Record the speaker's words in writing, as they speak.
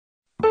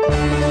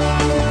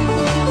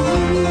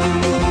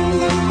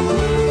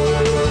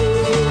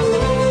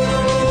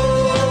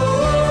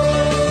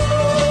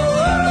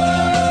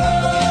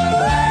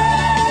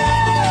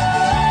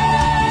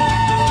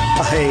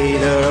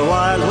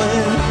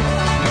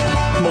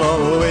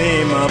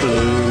my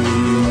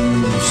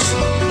blues.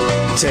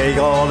 Take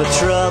all the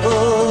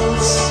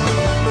troubles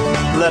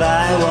that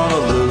I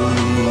wanna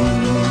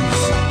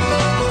lose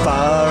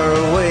far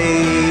away.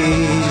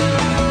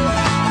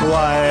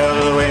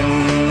 Wild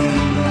wind,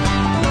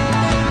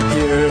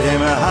 hear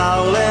him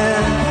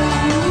howling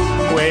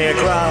way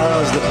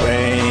across the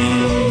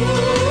plain.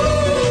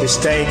 He's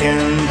taken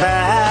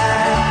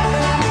back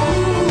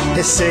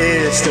his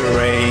sister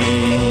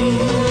rain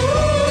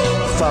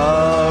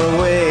far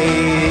away.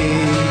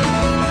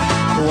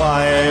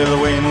 Wild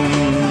wind,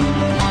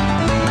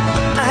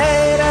 I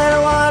hate that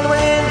wild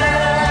wind,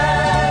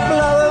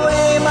 blow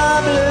away my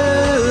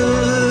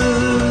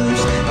blues.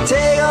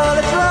 Take all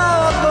the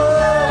troubles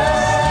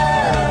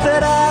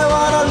that I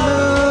wanna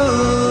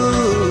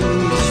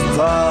lose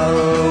far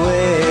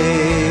away.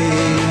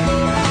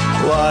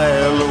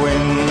 Wild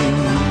wind.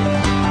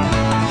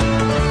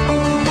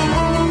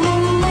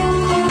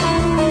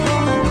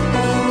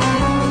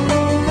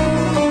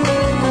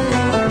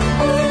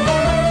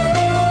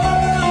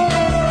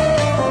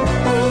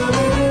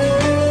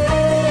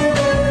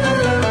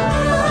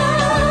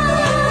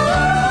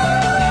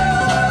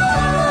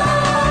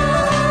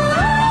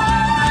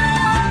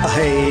 I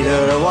hate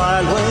a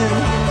wild wind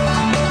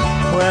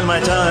when my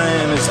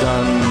time is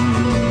done.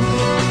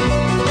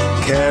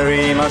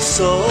 Carry my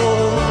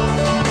soul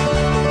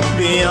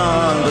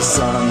beyond the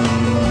sun,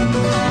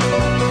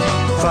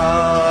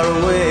 far